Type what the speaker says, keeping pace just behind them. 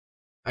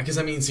Because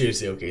I mean,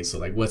 seriously, okay, so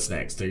like, what's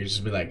next? They're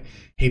just be like,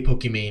 hey,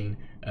 Pokimane,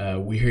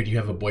 we heard you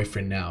have a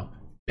boyfriend now.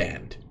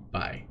 Banned.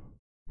 Bye.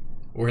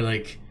 Or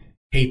like,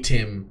 hey,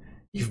 Tim,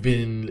 you've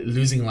been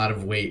losing a lot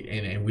of weight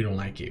and we don't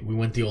like it. We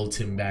want the old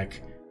Tim back.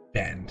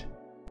 Banned.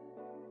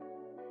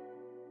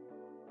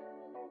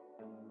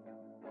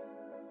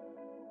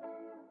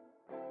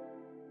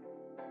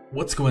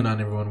 What's going on,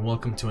 everyone?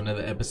 Welcome to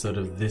another episode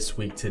of This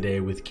Week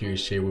Today with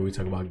Curious J, where we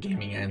talk about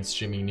gaming and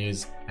streaming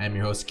news. I'm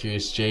your host,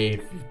 Curious J.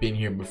 If you've been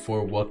here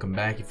before, welcome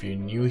back. If you're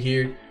new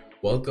here,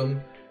 welcome.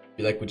 If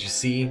you like what you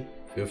see,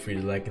 feel free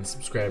to like and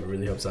subscribe. It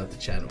really helps out the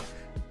channel.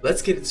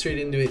 Let's get it straight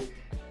into it.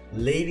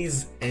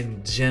 Ladies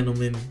and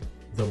gentlemen,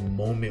 the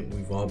moment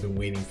we've all been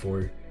waiting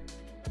for.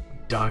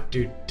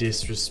 Dr.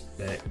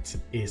 Disrespect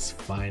is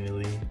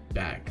finally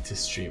back to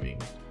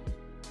streaming.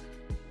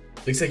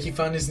 Looks like he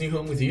found his new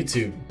home with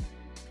YouTube.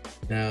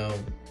 Now,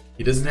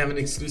 he doesn't have an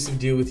exclusive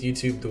deal with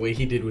YouTube the way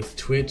he did with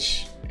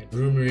Twitch. And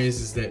rumor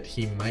is that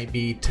he might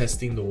be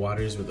testing the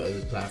waters with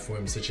other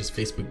platforms such as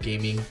Facebook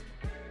Gaming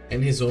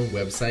and his own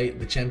website,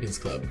 The Champions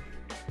Club.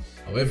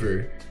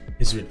 However,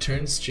 his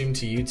return stream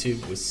to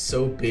YouTube was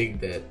so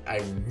big that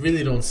I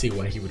really don't see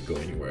why he would go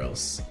anywhere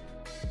else.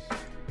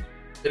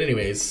 But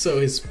anyways, so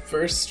his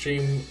first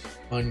stream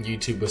on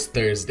YouTube was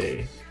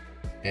Thursday,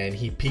 and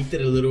he peaked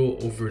at a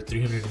little over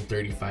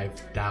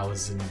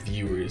 335,000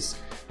 viewers,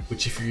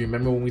 which if you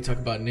remember when we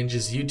talked about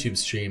Ninja's YouTube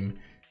stream,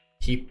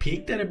 he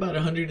peaked at about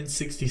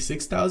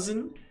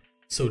 166,000.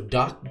 So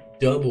Doc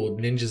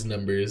doubled Ninja's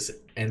numbers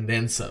and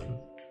then some.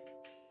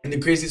 And the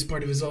craziest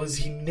part of it all is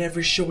he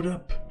never showed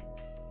up.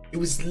 It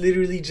was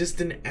literally just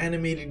an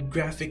animated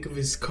graphic of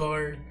his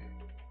car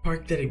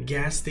parked at a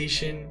gas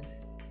station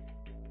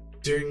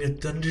during a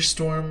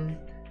thunderstorm.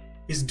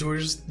 His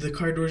doors, the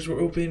car doors were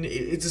open.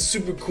 It's a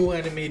super cool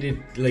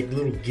animated like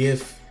little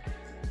GIF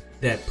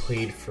that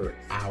played for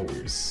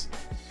hours.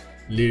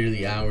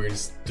 Literally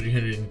hours.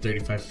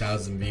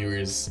 335,000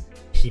 viewers.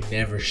 He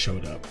never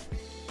showed up.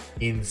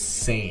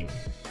 Insane.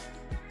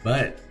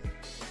 But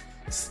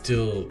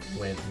still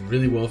went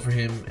really well for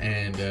him,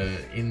 and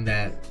in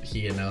that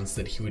he announced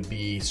that he would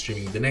be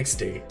streaming the next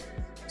day.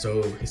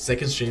 So his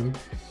second stream,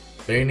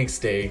 very next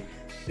day,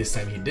 this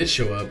time he did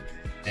show up,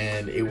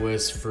 and it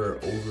was for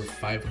over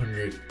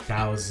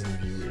 500,000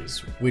 viewers,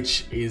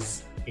 which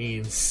is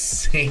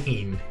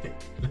insane.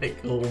 Like,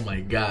 oh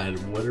my god,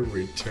 what a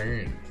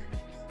return.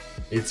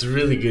 It's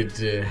really good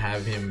to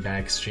have him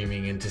back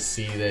streaming and to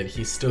see that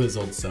he's still his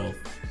old self.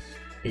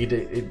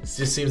 It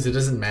just seems it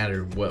doesn't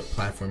matter what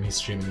platform he's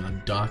streaming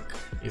on. Doc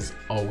is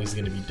always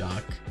going to be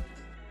Doc.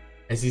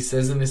 As he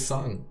says in his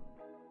song,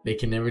 they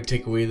can never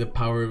take away the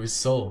power of his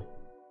soul.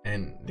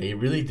 And they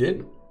really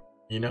did,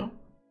 you know?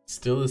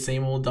 Still the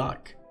same old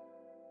Doc.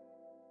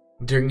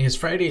 During his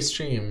Friday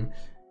stream,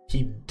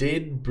 he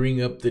did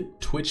bring up the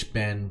Twitch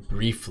ban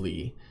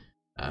briefly.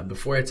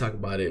 Before I talk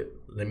about it,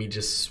 let me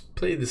just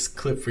play this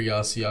clip for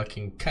y'all so y'all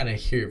can kind of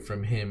hear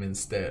from him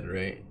instead,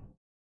 right?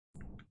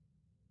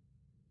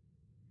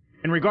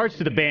 In regards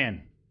to the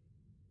ban,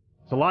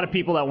 there's a lot of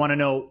people that want to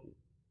know.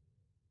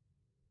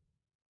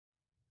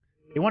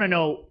 They want to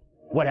know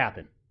what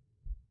happened.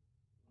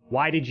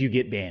 Why did you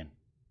get banned?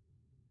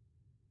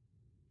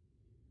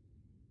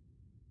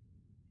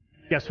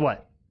 Guess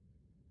what?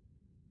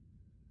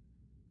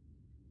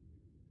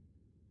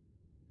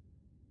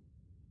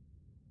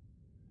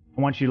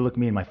 I want you to look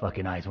me in my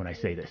fucking eyes when I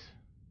say this.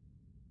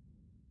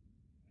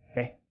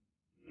 Okay?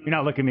 You're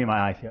not looking me in my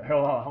eyes here.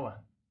 Hold on.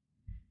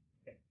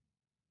 Okay.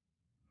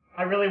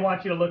 I really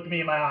want you to look me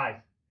in my eyes.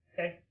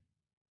 Okay?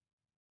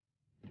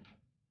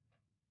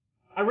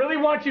 I really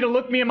want you to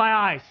look me in my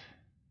eyes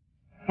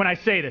when I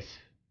say this.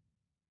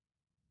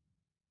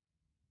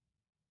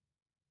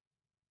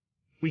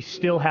 We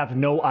still have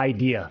no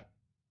idea.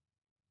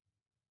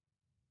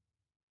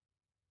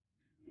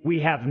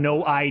 We have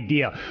no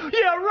idea.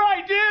 Yeah,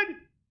 right, dude!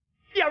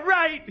 Yeah,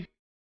 right!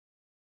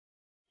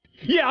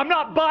 Yeah, I'm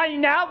not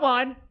buying that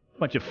one!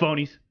 Bunch of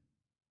phonies.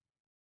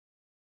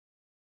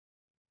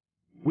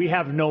 We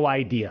have no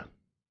idea.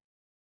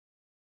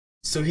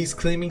 So he's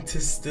claiming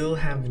to still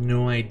have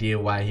no idea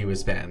why he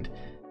was banned.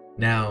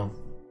 Now,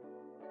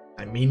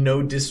 I mean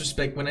no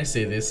disrespect when I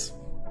say this,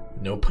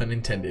 no pun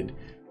intended,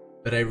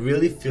 but I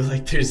really feel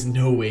like there's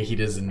no way he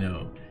doesn't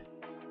know.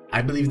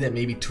 I believe that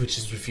maybe Twitch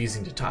is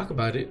refusing to talk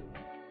about it.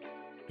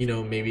 You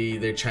know, maybe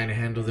they're trying to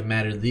handle the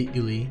matter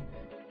legally,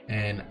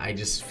 and I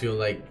just feel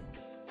like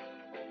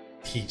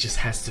he just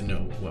has to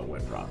know what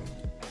went wrong.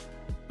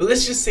 But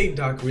let's just say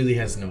Doc really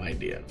has no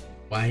idea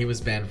why he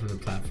was banned from the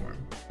platform.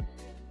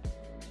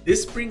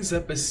 This brings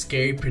up a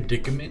scary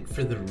predicament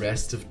for the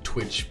rest of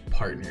Twitch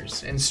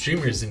partners and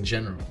streamers in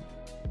general,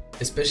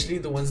 especially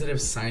the ones that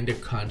have signed a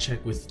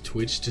contract with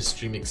Twitch to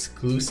stream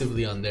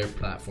exclusively on their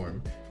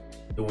platform,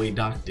 the way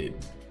Doc did.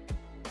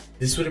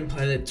 This would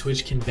imply that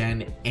Twitch can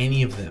ban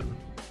any of them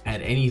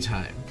at any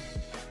time,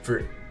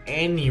 for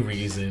any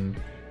reason,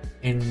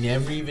 and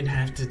never even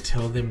have to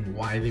tell them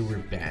why they were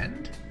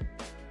banned?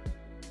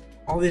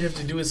 All they'd have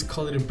to do is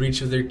call it a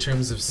breach of their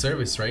terms of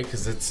service, right?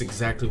 Because that's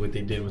exactly what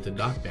they did with the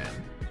Doc ban.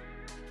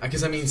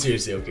 because I mean,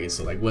 seriously, okay,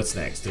 so like, what's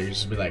next? They're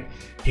just be like,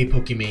 hey,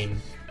 Pokimane,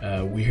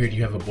 we heard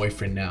you have a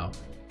boyfriend now.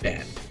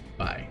 Banned.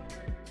 Bye.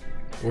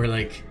 Or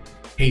like,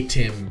 hey,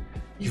 Tim,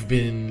 you've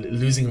been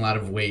losing a lot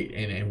of weight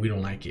and we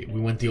don't like it.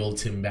 We want the old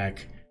Tim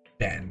back.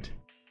 Banned.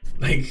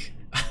 Like,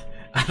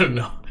 I don't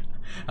know.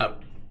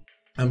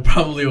 I'm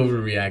probably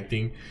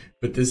overreacting,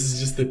 but this is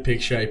just the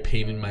picture I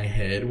paint in my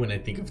head when I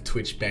think of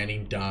Twitch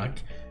banning Doc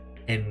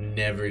and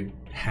never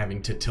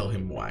having to tell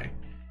him why.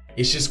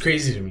 It's just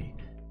crazy to me.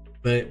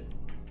 But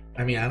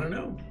I mean, I don't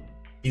know.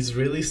 He's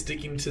really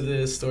sticking to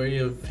the story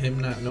of him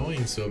not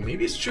knowing, so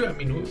maybe it's true. I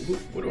mean,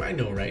 what do I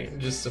know, right? I'm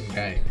just some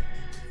guy.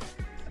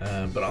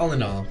 But all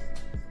in all,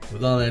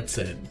 with all that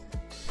said,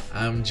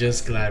 I'm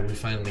just glad we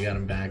finally got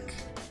him back.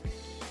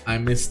 I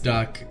miss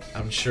Doc.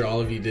 I'm sure all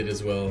of you did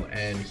as well,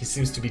 and he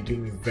seems to be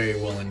doing very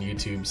well on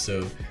YouTube,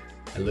 so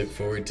I look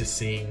forward to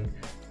seeing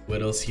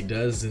what else he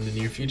does in the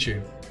near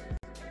future.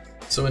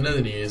 So in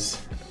other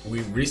news,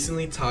 we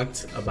recently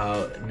talked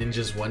about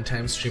Ninja's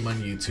one-time stream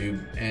on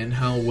YouTube and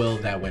how well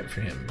that went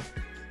for him.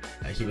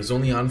 He was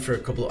only on for a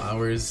couple of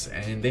hours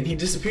and then he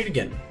disappeared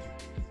again.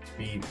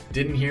 We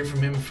didn't hear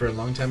from him for a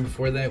long time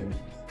before that.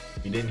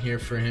 We didn't hear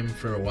from him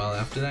for a while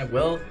after that.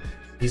 Well,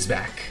 he's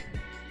back.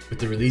 With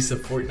the release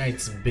of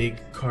Fortnite's big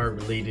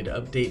car-related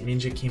update,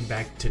 Ninja came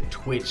back to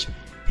Twitch,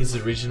 his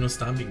original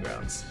stomping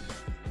grounds.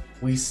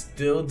 We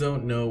still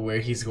don't know where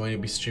he's going to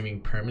be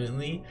streaming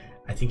permanently.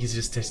 I think he's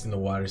just testing the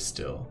water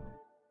still.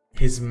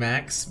 His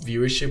max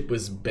viewership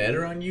was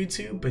better on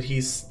YouTube, but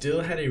he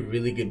still had a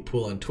really good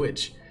pull on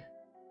Twitch.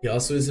 He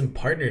also isn't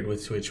partnered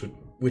with Twitch,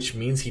 which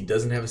means he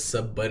doesn't have a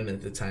sub button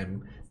at the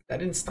time. That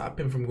didn't stop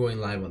him from going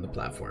live on the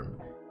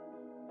platform.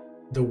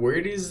 The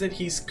word is that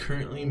he's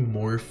currently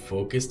more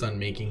focused on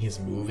making his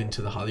move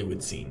into the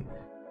Hollywood scene.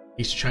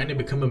 He's trying to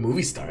become a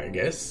movie star, I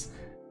guess.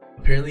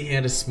 Apparently he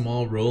had a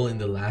small role in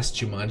the last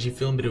Jumanji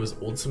film, but it was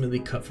ultimately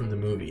cut from the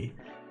movie.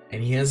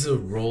 And he has a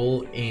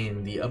role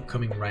in the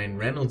upcoming Ryan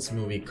Reynolds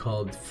movie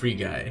called Free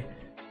Guy.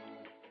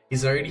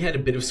 He's already had a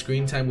bit of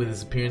screen time with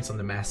his appearance on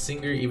The Masked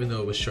Singer, even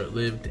though it was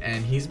short-lived,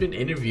 and he's been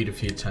interviewed a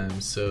few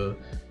times, so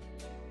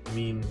I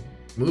mean,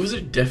 moves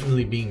are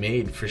definitely being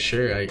made for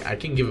sure. I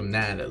can give him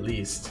that at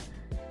least.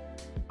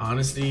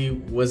 Honestly,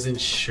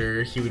 wasn't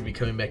sure he would be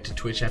coming back to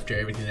Twitch after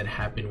everything that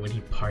happened when he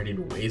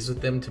parted ways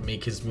with them to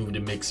make his move to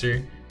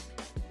Mixer.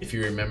 If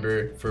you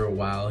remember, for a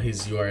while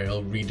his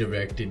URL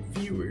redirected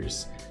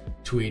viewers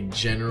to a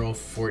general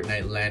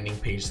Fortnite landing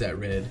page that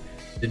read,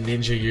 "The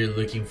ninja you're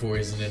looking for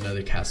is in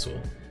another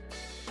castle."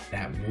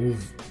 That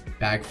move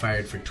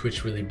backfired for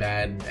Twitch really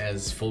bad,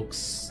 as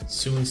folks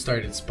soon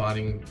started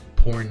spotting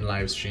porn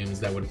live streams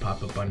that would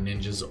pop up on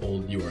Ninja's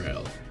old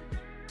URL.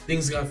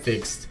 Things got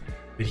fixed,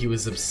 but he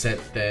was upset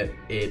that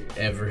it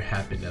ever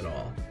happened at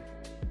all.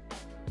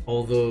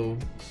 Although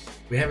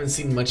we haven't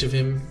seen much of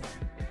him,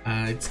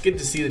 it's good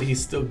to see that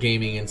he's still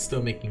gaming and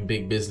still making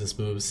big business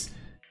moves.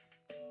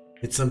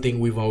 It's something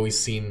we've always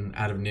seen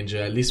out of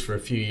Ninja, at least for a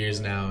few years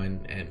now,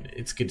 and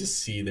it's good to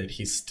see that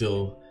he's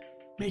still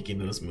making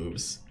those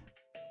moves.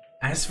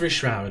 As for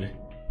Shroud,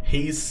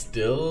 he's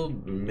still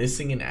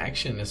missing in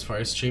action as far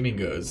as streaming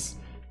goes,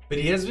 but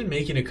he has been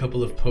making a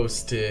couple of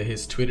posts to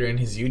his Twitter and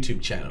his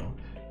YouTube channel.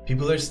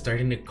 People are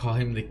starting to call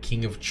him the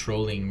king of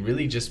trolling,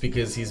 really just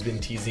because he's been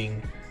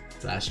teasing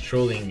 /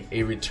 trolling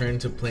a return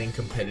to playing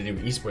competitive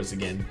esports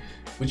again,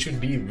 which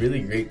would be really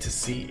great to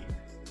see.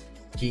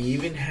 He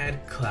even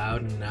had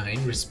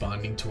Cloud9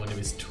 responding to one of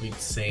his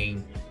tweets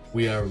saying,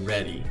 "We are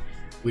ready,"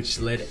 which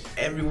led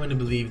everyone to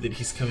believe that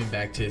he's coming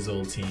back to his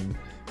old team.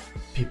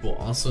 People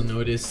also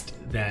noticed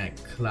that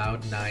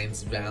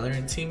Cloud9's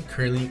Valorant team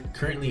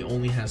currently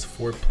only has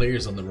 4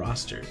 players on the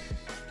roster,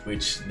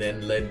 which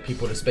then led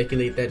people to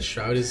speculate that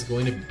Shroud is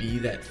going to be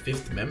that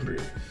 5th member.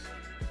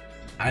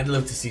 I'd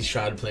love to see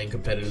Shroud playing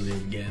competitively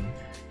again,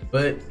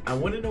 but I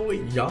want to know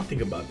what y'all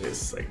think about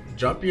this. Like,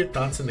 drop your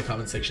thoughts in the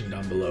comment section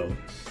down below.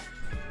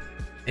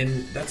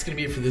 And that's gonna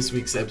be it for this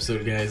week's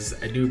episode, guys.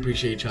 I do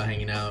appreciate y'all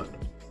hanging out.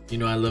 You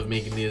know I love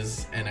making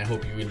these, and I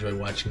hope you enjoy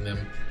watching them.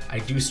 I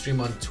do stream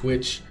on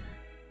Twitch.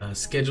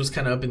 Schedule's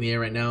kind of up in the air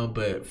right now,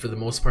 but for the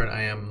most part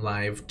I am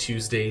live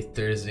Tuesday,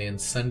 Thursday, and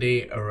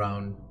Sunday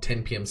around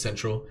 10 p.m.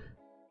 Central.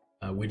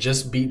 We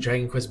just beat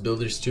Dragon Quest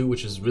Builders 2,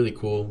 which is really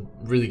cool,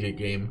 really good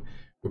game.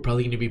 We're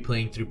probably going to be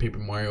playing through Paper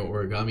Mario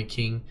Origami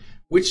King,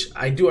 which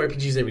I do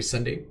RPGs every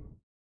Sunday.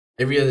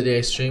 Every other day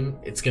I stream,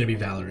 it's going to be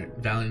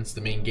Valorant. Valorant's the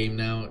main game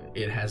now.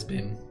 It has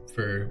been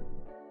for,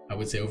 I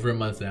would say, over a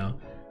month now.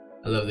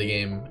 I love the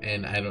game,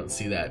 and I don't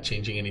see that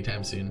changing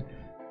anytime soon.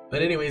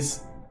 But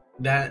anyways,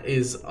 that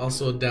is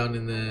also down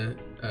in the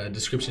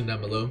description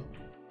down below.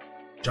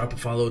 Drop a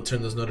follow,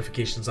 turn those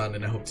notifications on,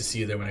 and I hope to see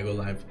you there when I go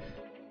live.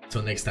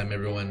 Until next time,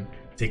 everyone,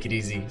 take it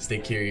easy, stay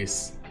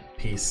curious,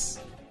 peace.